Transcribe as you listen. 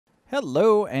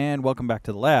Hello and welcome back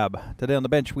to the lab. Today on the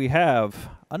bench we have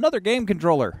another game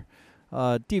controller.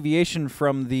 Deviation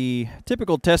from the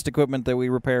typical test equipment that we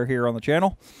repair here on the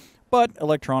channel, but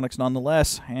electronics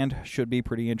nonetheless, and should be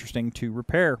pretty interesting to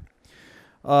repair.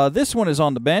 This one is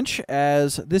on the bench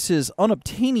as this is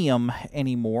unobtainium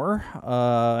anymore.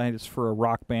 It's for a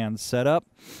Rockband setup,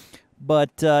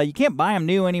 but you can't buy them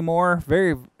new anymore.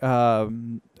 Very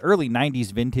early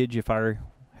 90s vintage, if I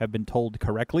have been told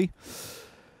correctly.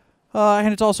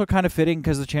 And it's also kind of fitting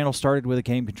because the channel started with a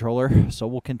game controller, so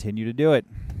we'll continue to do it.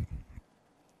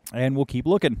 And we'll keep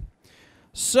looking.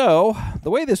 So, the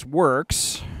way this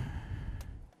works,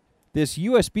 this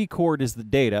USB cord is the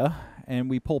data, and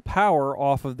we pull power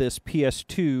off of this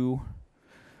PS2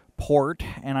 port,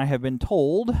 and I have been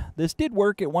told this did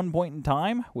work at one point in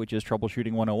time, which is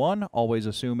Troubleshooting 101. Always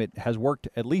assume it has worked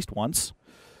at least once.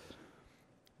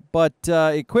 But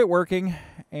it quit working,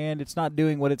 and it's not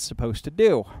doing what it's supposed to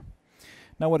do.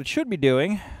 Now what it should be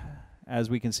doing,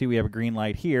 as we can see we have a green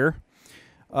light here,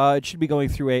 it should be going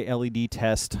through a LED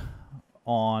test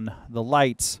on the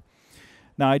lights.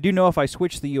 Now I do know if I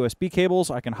switch the USB cables,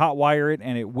 I can hotwire it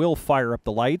and it will fire up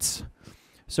the lights.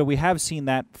 So we have seen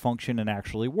that function and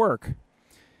actually work.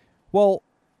 Well,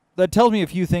 that tells me a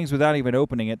few things without even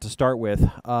opening it to start with.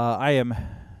 I am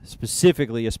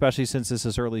specifically, especially since this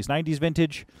is early 90s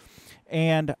vintage,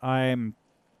 and I'm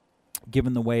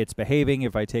given the way it's behaving,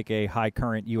 if I take a high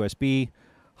current USB,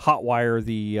 hotwire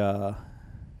the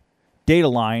data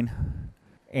line,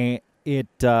 and it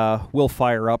will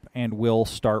fire up and will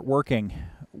start working.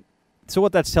 So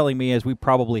what that's telling me is we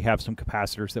probably have some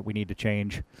capacitors that we need to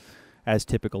change. As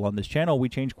typical on this channel, we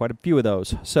change quite a few of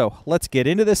those. So let's get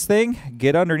into this thing,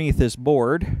 get underneath this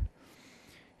board.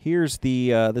 Here's the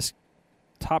this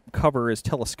top cover is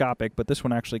telescopic, but this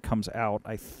one actually comes out,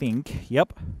 I think.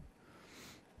 Yep.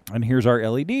 And here's our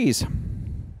LEDs.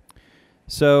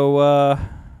 So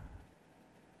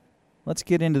let's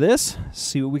get into this,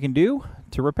 see what we can do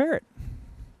to repair it.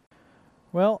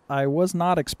 Well, I was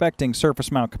not expecting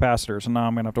surface mount capacitors, and now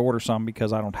I'm going to have to order some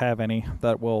because I don't have any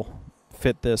that will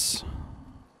fit this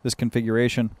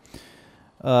configuration.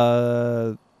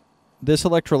 This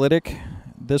electrolytic,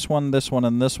 this one,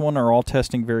 and this one are all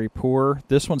testing very poor.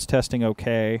 This one's testing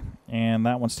okay, and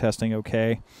that one's testing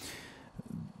okay.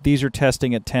 These are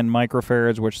testing at 10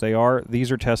 microfarads, which they are.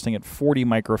 These are testing at 40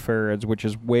 microfarads, which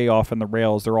is way off in the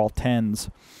rails. They're all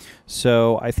 10s.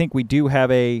 So I think we do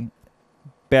have a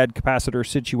bad capacitor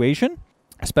situation,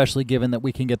 especially given that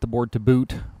we can get the board to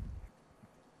boot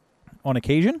on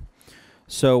occasion.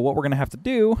 So what we're going to have to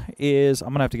do is I'm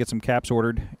going to have to get some caps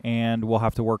ordered, and we'll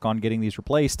have to work on getting these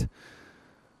replaced.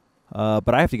 But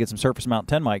I have to get some surface mount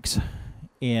 10 mics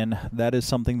in. That is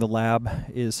something the lab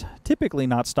is typically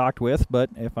not stocked with, but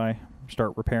if I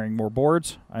start repairing more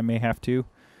boards, I may have to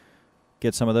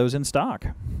get some of those in stock.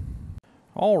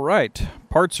 All right,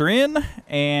 parts are in,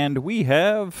 and we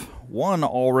have one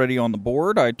already on the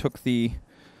board. I took the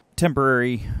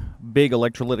temporary big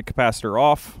electrolytic capacitor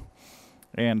off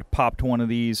and popped one of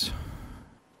these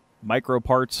micro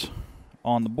parts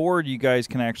on the board. You guys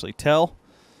can actually tell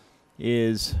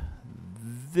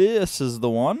this is the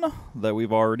one that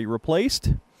we've already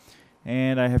replaced,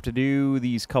 and I have to do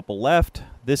these couple left.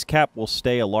 This cap will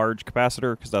stay a large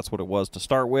capacitor because that's what it was to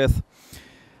start with.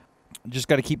 Just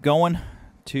got to keep going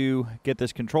to get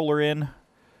this controller in.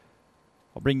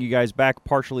 I'll bring you guys back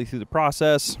partially through the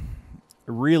process.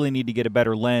 I really need to get a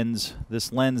better lens.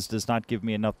 This lens does not give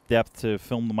me enough depth to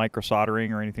film the micro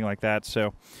soldering or anything like that, so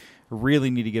I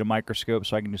really need to get a microscope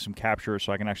so I can do some capture,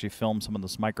 so I can actually film some of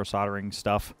this micro soldering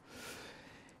stuff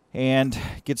and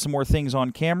get some more things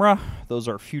on camera. Those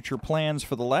are future plans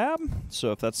for the lab,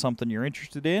 so if that's something you're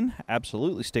interested in,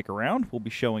 absolutely stick around. We'll be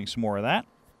showing some more of that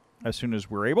as soon as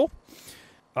we're able.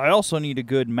 I also need a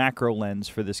good macro lens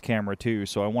for this camera too,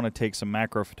 so I want to take some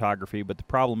macro photography, but the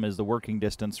problem is the working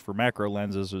distance for macro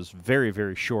lenses is very,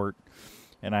 very short,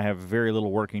 and I have very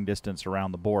little working distance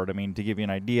around the board. I mean, to give you an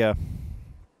idea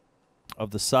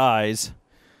of the size,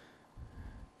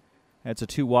 that's a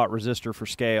 2-watt resistor for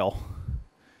scale.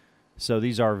 So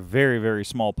these are very, very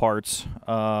small parts.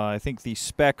 I think the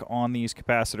spec on these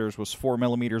capacitors was 4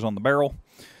 millimeters on the barrel.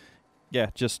 Yeah,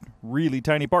 just really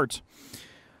tiny parts.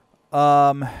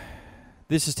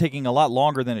 This is taking a lot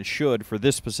longer than it should for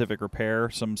this specific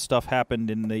repair. Some stuff happened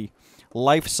in the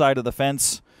life side of the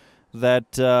fence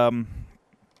that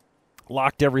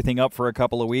locked everything up for a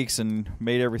couple of weeks and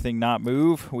made everything not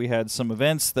move. We had some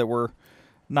events that were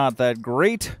not that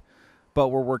great, but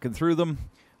we're working through them.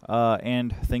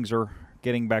 And things are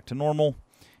getting back to normal,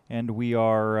 and we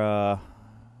are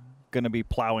going to be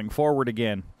plowing forward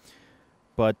again.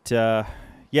 But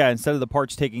yeah, instead of the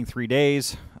parts taking 3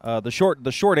 days, the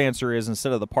short answer is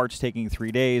instead of the parts taking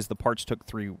 3 days, the parts took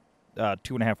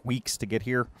 2.5 weeks to get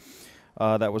here.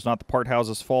 That was not the part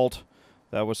house's fault.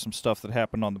 That was some stuff that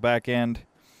happened on the back end.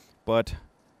 But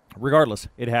regardless,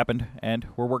 it happened, and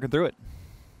we're working through it.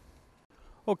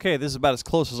 Okay, this is about as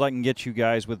close as I can get you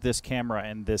guys with this camera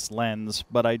and this lens,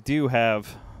 but I do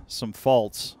have some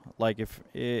faults. Like, if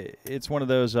it's one of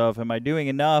those of, am I doing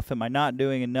enough? Am I not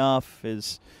doing enough?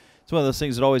 It's one of those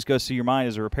things that always goes through your mind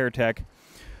as a repair tech.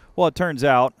 Well, it turns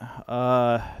out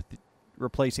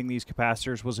replacing these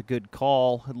capacitors was a good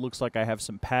call. It looks like I have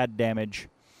some pad damage,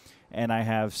 and I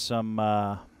have some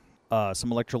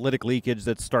electrolytic leakage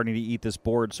that's starting to eat this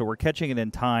board, so we're catching it in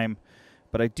time.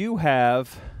 But I do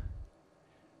have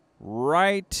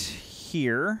right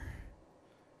here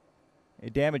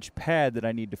a damaged pad that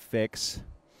I need to fix.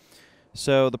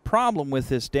 So the problem with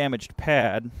this damaged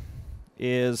pad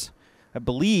is, I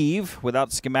believe,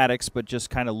 without schematics, but just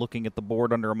kind of looking at the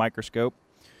board under a microscope,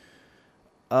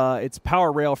 it's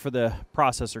power rail for the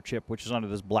processor chip, which is under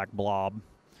this black blob.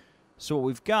 So what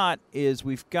we've got is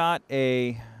we've got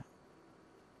a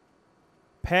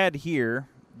pad here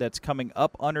that's coming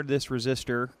up under this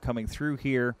resistor, coming through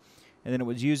here, and then it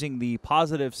was using the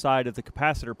positive side of the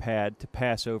capacitor pad to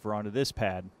pass over onto this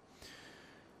pad.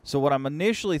 So what I'm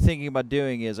initially thinking about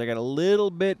doing is I got a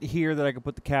little bit here that I can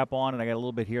put the cap on, and I got a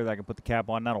little bit here that I can put the cap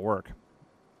on. That'll work.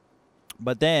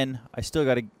 But then I still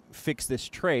got to fix this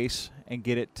trace and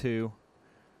get it to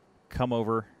come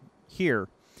over here.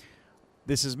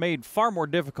 This is made far more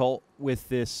difficult with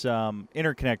this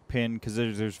interconnect pin because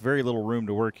there's very little room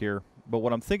to work here. But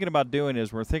what I'm thinking about doing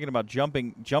is we're thinking about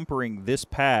jumpering this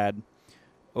pad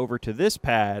over to this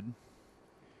pad,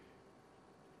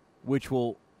 which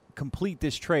will complete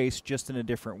this trace just in a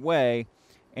different way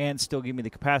and still give me the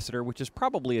capacitor, which is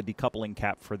probably a decoupling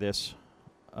cap for this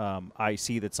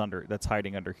IC that's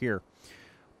hiding under here.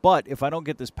 But if I don't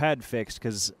get this pad fixed,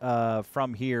 because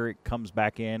from here it comes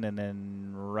back in and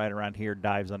then right around here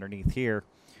dives underneath here,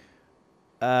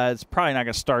 it's probably not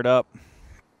going to start up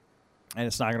and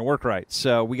it's not going to work right.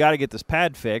 So we got to get this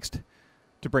pad fixed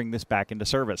to bring this back into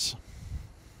service.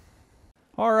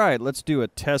 All right, let's do a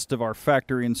test of our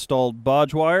factory installed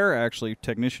bodge wire, actually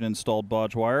technician installed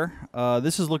bodge wire.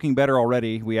 This is looking better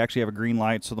already. We actually have a green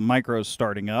light, so the micro's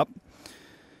starting up.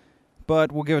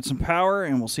 But we'll give it some power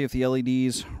and we'll see if the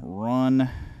LEDs run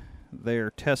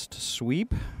their test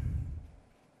sweep.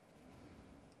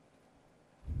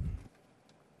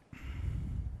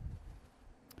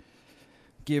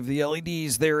 Give the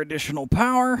LEDs their additional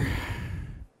power,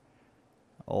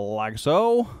 like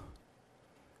so.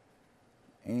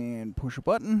 And push a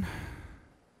button.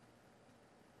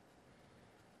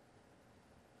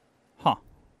 Huh.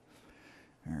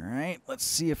 Alright, let's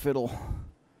see if it'll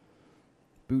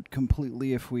boot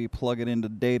completely if we plug it into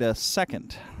data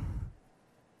second.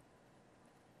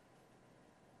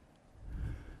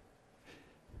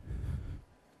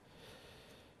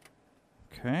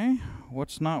 Okay,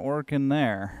 what's not working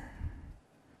there?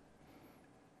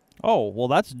 Oh, well,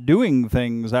 that's doing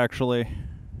things, actually.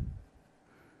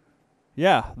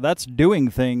 Yeah, that's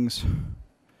doing things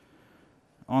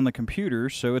on the computer,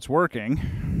 so it's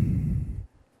working.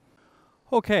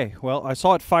 Okay, well, I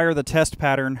saw it fire the test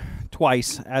pattern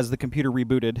twice as the computer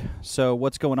rebooted. So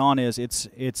what's going on is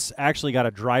it's actually got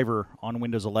a driver on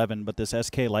Windows 11, but this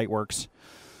SK Lightworks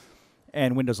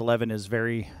and Windows 11 is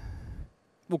very,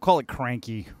 we'll call it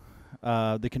cranky.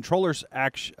 The controller's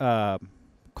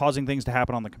causing things to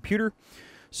happen on the computer.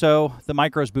 So the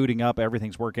micro's booting up,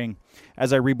 everything's working.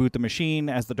 As I reboot the machine,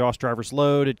 as the DOS drivers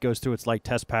load, it goes through its light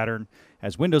test pattern.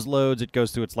 As Windows loads, it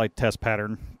goes through its light test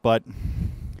pattern. But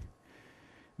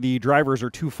the drivers are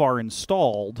too far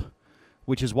installed,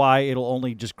 which is why it'll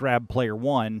only just grab player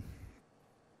 1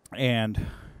 and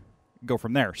go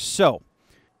from there. So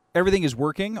everything is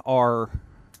working. Our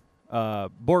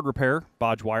board repair,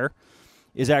 bodge wire,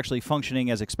 is actually functioning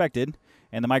as expected,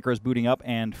 and the micro is booting up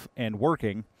and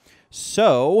working.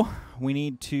 So we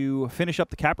need to finish up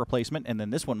the cap replacement, and then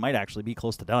this one might actually be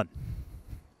close to done.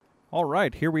 All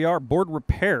right, here we are, board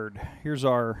repaired. Here's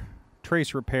our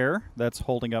trace repair. That's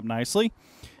holding up nicely.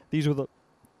 These were the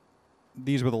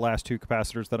last two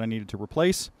capacitors that I needed to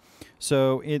replace.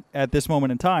 So at this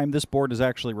moment in time, this board is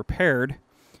actually repaired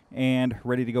and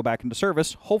ready to go back into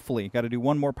service. Hopefully, got to do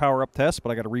one more power up test, but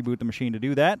I got to reboot the machine to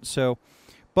do that.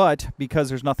 But because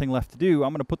there's nothing left to do,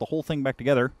 I'm going to put the whole thing back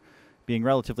together, being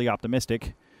relatively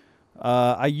optimistic.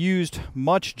 I used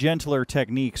much gentler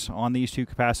techniques on these two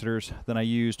capacitors than I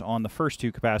used on the first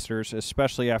two capacitors,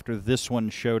 especially after this one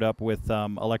showed up with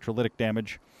electrolytic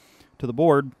damage to the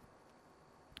board.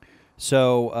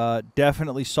 So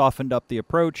definitely softened up the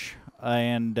approach,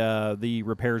 and the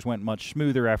repairs went much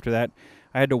smoother after that.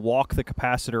 I had to walk the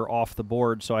capacitor off the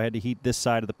board, so I had to heat this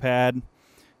side of the pad.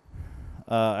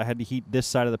 I had to heat this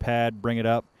side of the pad, bring it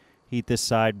up, heat this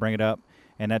side, bring it up,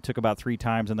 and that took about 3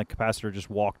 times, and the capacitor just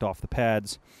walked off the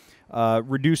pads,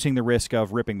 reducing the risk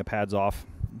of ripping the pads off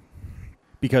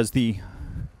because the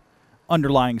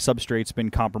underlying substrate's been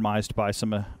compromised by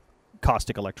some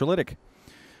caustic electrolytic.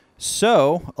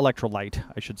 So, electrolyte,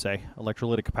 I should say.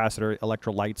 Electrolytic capacitor,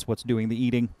 electrolyte's what's doing the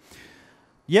eating.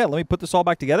 Yeah, let me put this all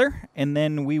back together, and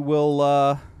then we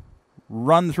will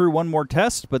run through one more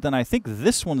test, but then I think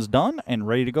this one's done and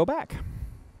ready to go back.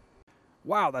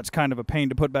 Wow, that's kind of a pain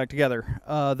to put back together.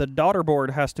 The daughter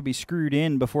board has to be screwed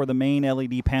in before the main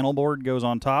LED panel board goes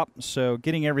on top, so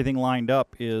getting everything lined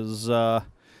up is fun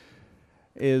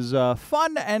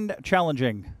and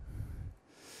challenging.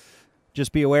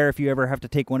 Just be aware if you ever have to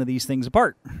take one of these things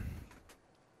apart.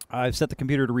 I've set the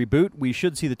computer to reboot. We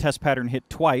should see the test pattern hit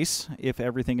twice if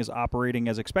everything is operating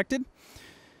as expected.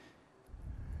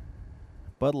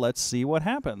 But let's see what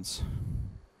happens.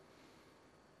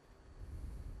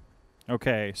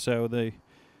 Okay, so the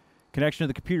connection to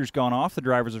the computer's gone off. The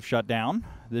drivers have shut down.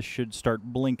 This should start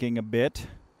blinking a bit.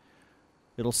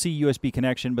 It'll see USB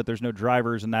connection, but there's no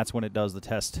drivers, and that's when it does the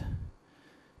test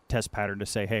pattern to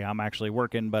say, hey, I'm actually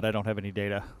working, but I don't have any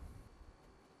data.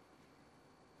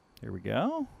 Here we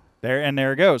go. There, and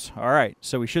there it goes. All right,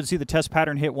 so we should see the test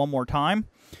pattern hit one more time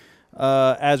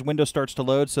as Windows starts to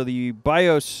load. So the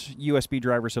BIOS USB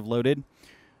drivers have loaded.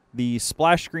 The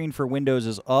splash screen for Windows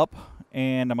is up,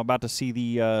 and I'm about to see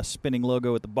the spinning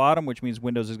logo at the bottom, which means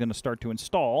Windows is going to start to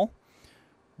install,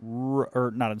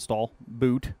 or not install,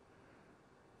 boot.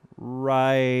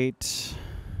 Right.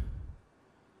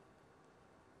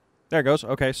 There it goes.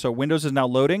 Okay, so Windows is now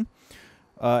loading,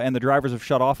 and the drivers have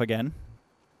shut off again.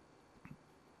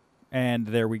 And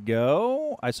there we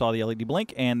go. I saw the LED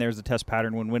blink, and there's the test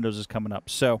pattern when Windows is coming up.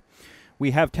 So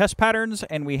we have test patterns,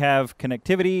 and we have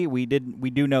connectivity. We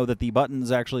do know that the buttons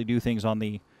actually do things on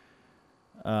the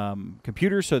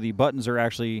computer, so the buttons are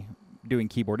actually doing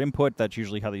keyboard input. That's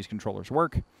usually how these controllers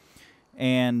work.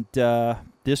 And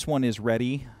this one is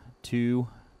ready to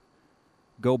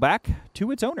go back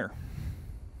to its owner.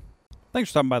 Thanks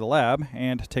for stopping by the lab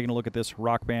and taking a look at this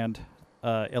Rockband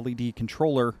LED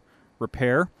controller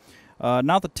repair.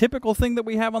 Not the typical thing that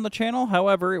we have on the channel.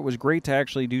 However, it was great to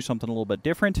actually do something a little bit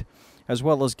different, as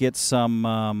well as get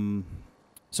some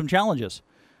challenges.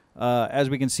 As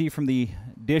we can see from the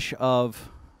dish of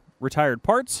retired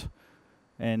parts,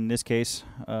 in this case,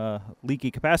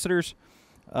 leaky capacitors,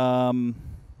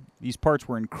 these parts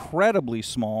were incredibly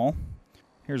small.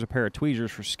 Here's a pair of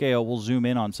tweezers for scale. We'll zoom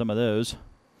in on some of those.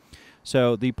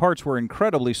 So the parts were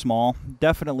incredibly small,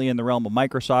 definitely in the realm of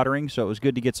micro-soldering, so it was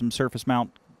good to get some surface mount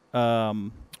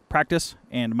practice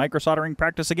and micro-soldering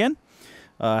practice again.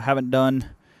 Haven't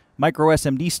done micro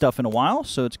SMD stuff in a while,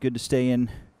 so it's good to stay in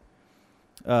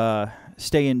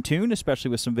tune,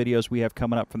 especially with some videos we have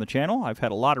coming up from the channel. I've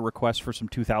had a lot of requests for some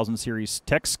 2000 series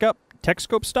tech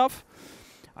scope stuff.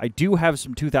 I do have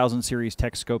some 2000 series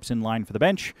tech scopes in line for the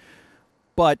bench,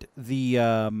 but the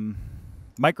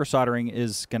micro-soldering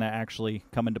is going to actually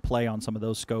come into play on some of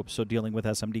those scopes, so dealing with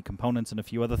SMD components and a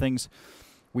few other things,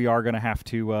 we are going to have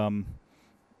to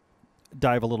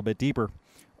dive a little bit deeper.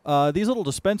 These little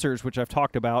dispensers, which I've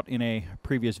talked about in a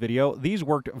previous video, these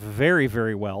worked very,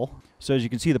 very well. So as you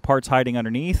can see, the parts hiding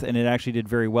underneath, and it actually did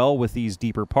very well with these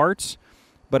deeper parts.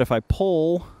 But if I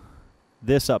pull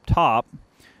this up top,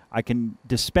 I can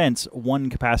dispense one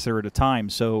capacitor at a time.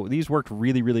 So these worked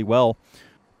really, really well.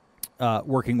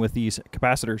 Working with these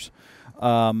capacitors.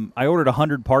 I ordered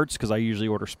 100 parts because I usually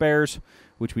order spares,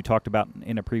 which we talked about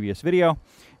in a previous video.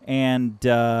 And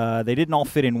they didn't all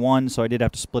fit in one, so I did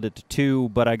have to split it to 2,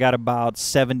 but I got about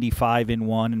 75 in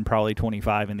one and probably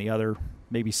 25 in the other,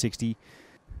 maybe 60,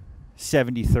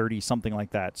 70, 30, something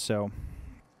like that. So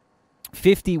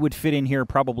 50 would fit in here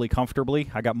probably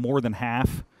comfortably. I got more than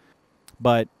half,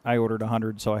 but I ordered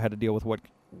 100, so I had to deal with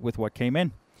what came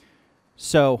in.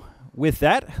 So with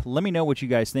that, let me know what you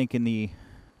guys think in the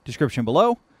description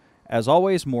below. As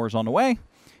always, more is on the way,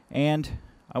 and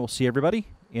I will see everybody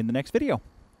in the next video.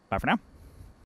 Bye for now.